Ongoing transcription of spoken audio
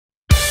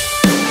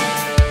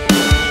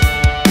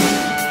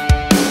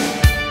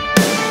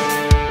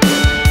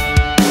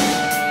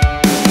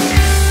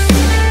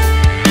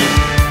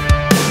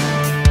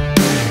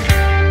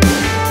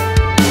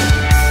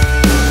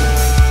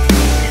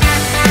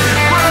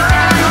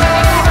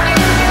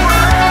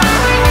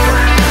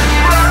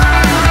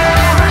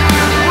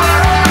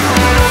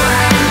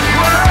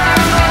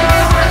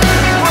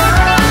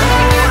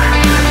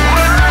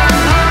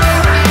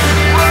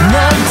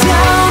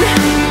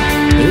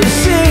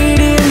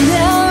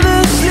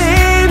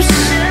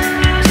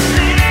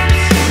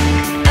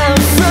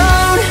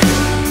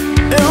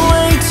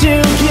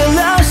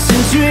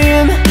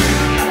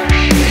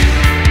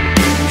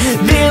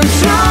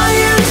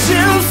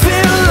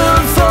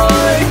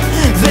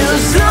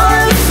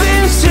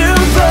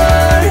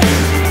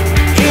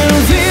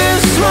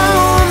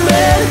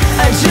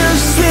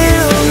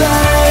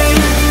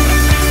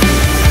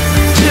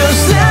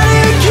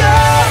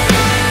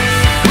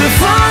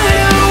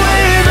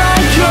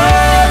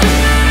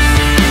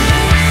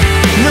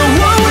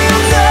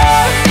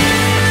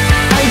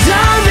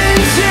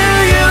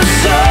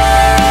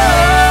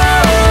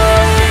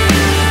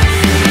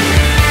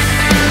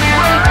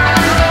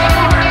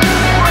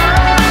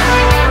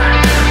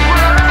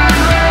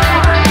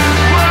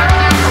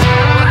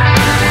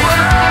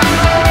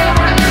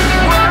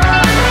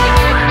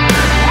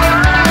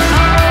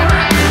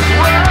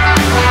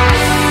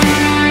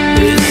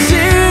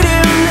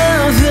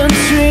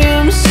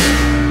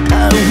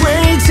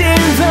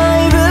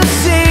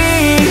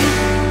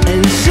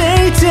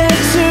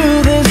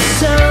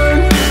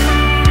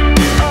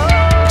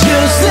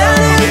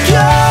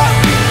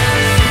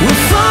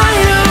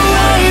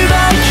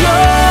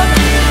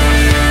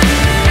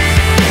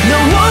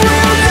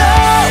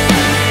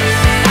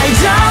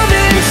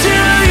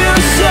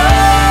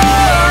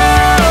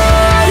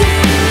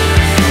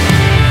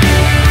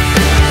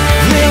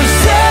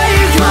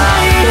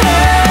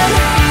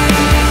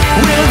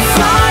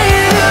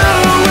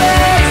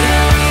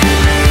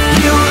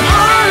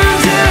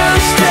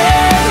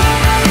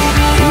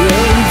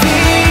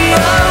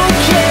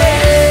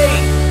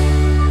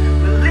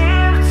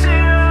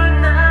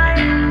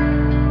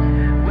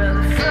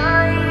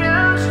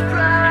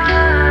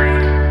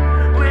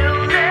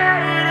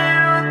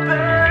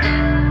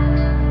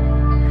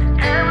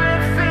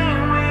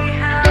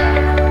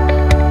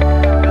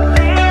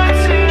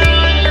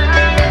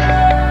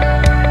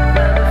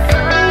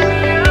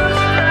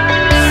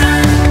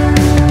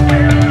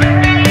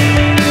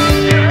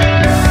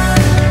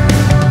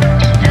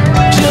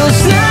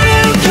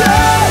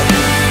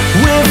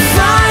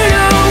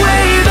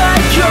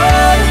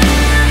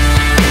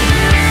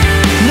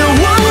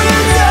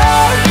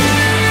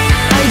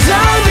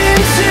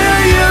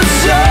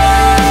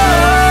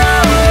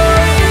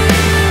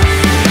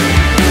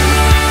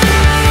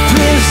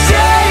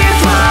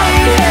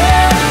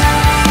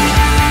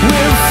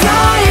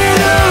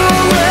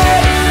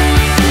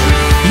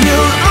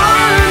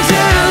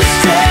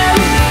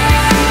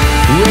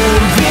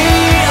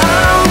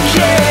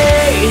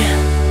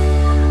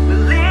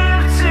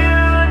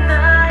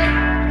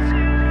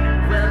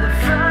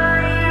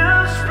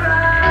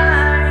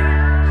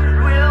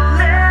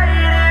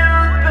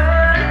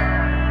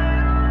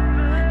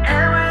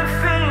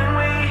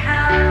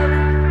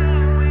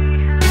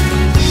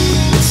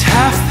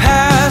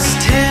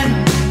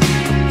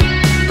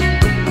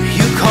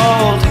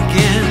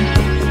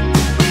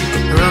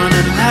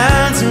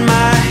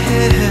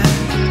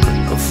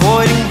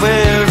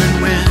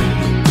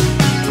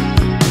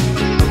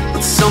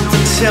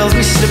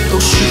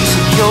those shoes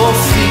on your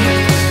feet.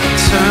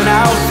 Turn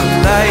out the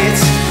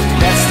lights,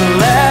 that's the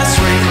last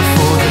ring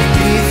before they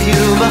leave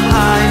you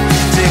behind.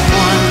 Take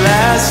one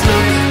last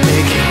look,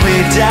 make your way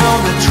down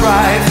the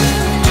drive.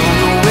 Don't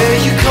know where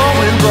you're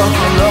going,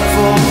 buckle up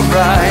for a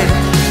ride.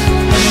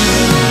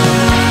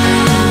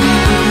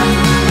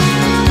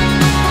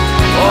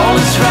 All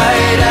is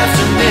right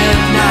after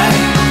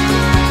midnight.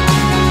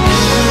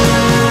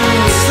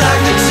 It's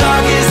like the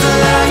dark is the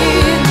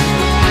light.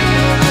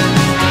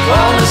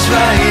 All is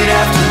right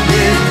after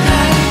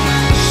midnight.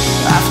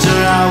 After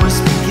hours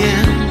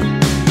begin,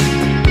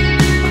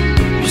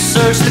 you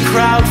search the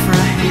crowd for a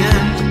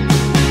hand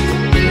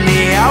in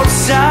the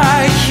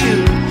outside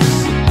cues,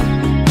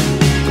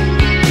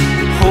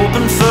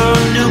 hoping for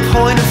a new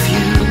point of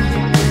view.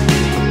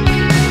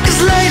 'Cause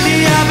lately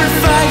I've been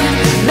fighting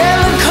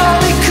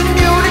melancholy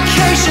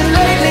communication.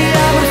 Lately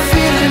I've been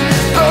feeling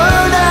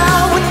burned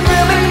out with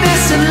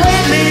reminiscing.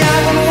 Lately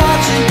I've been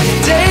watching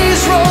days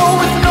roll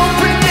with no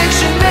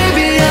prediction.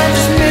 Maybe I'm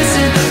just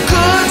missing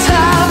good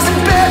times and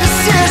bad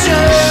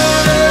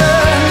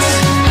decisions.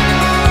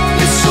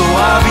 It's so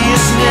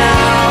obvious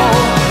now,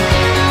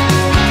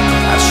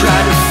 I try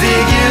to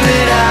figure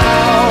it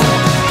out.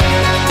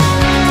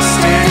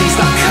 Steady's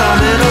not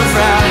coming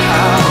around.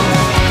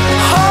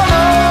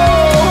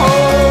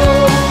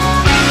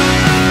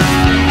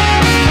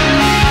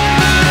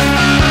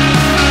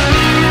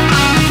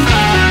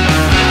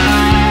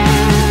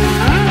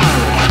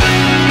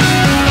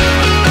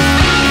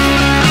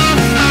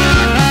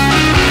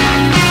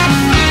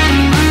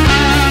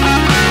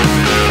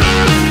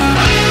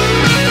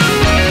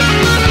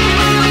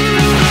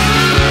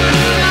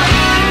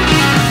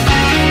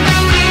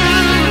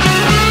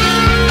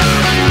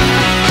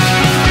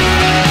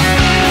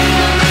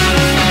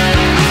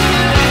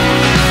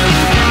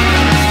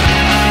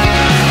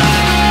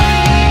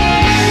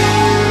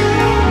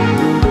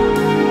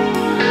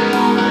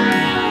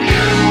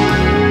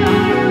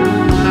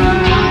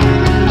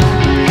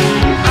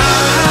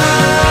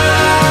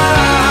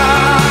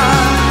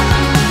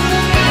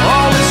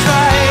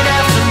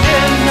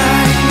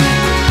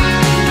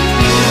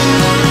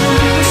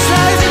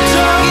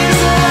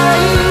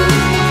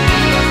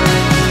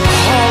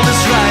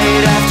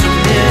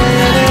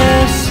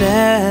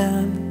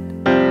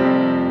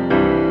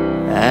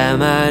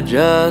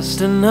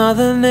 Just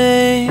another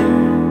name.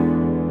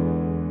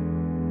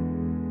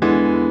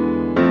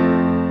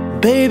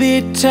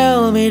 Baby,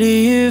 tell me, do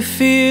you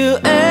feel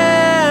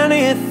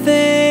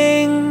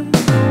anything?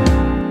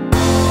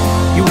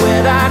 You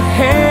wear that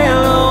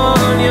halo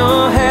on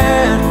your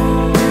head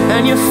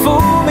and you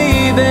fool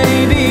me,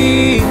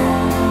 baby.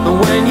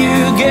 When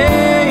you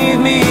gave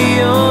me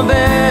your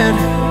bed,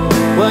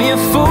 well, you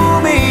fool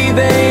me,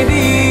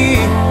 baby.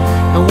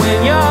 When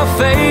your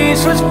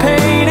face was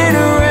painted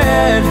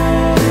red,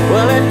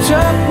 well, it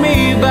took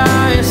me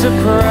by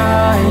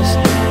surprise,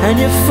 and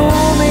you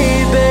fool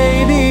me,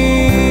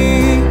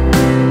 baby.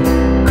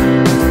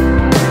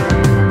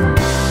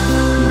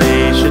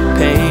 They should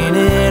paint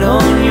it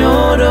on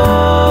your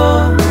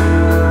door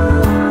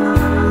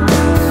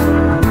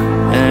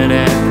and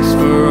ask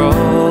for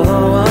all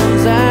the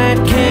ones that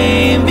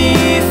came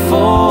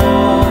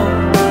before.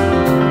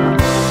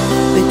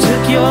 They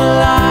took your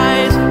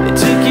lies, they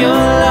took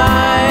your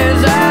lies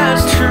as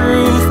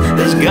truth,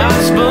 as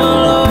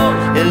gospel.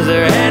 Is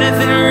there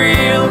anything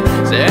real?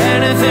 Is there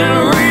anything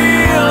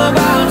real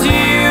about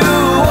you?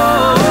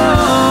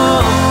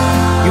 Oh,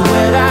 you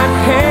wear that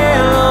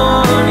halo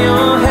on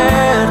your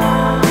head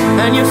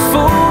and you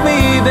fool me,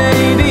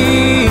 baby.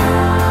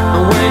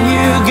 When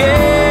you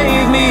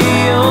gave me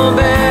your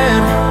bed,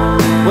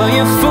 well,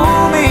 you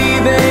fool me,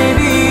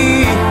 baby.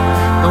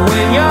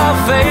 When your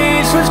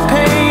face was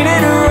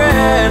painted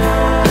red,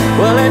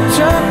 well, it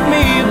took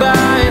me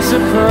by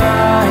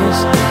surprise,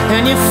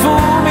 and you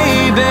fool me,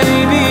 baby.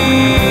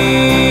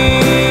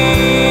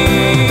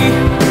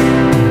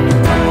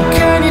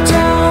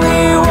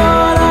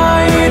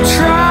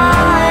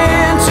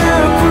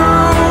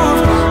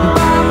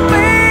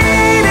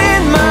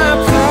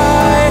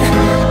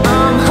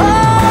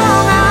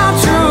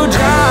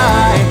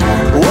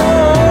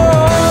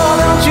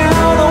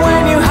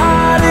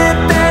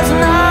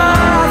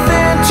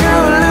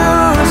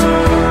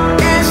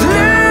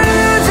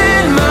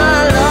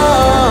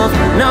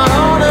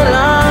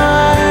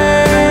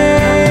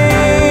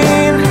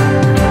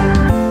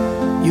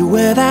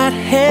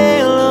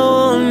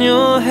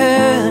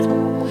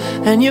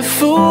 And you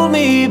fooled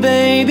me,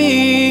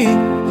 baby,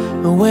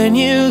 when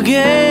you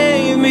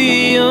gave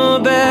me your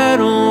bed.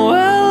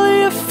 Well,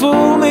 you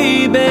fooled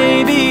me,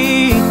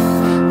 baby,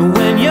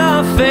 when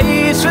your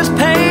face was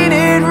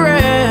painted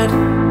red.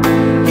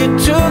 You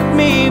took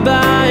me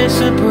by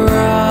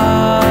surprise.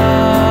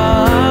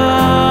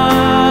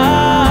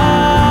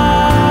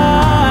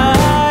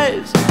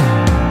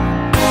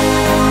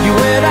 You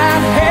wear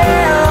that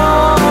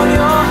halo on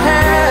your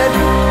head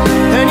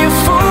and you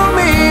fooled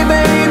me,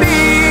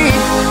 baby.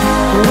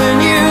 When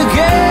you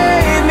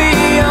gave me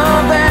your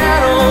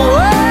bed, oh,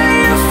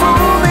 you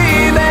fooled me,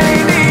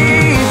 baby.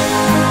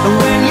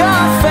 When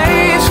your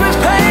face was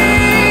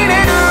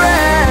painted red.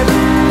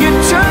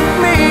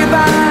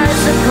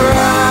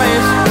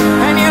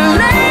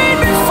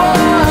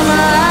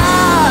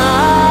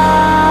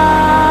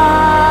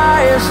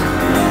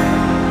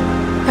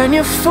 and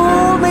you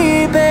fooled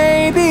me, babe.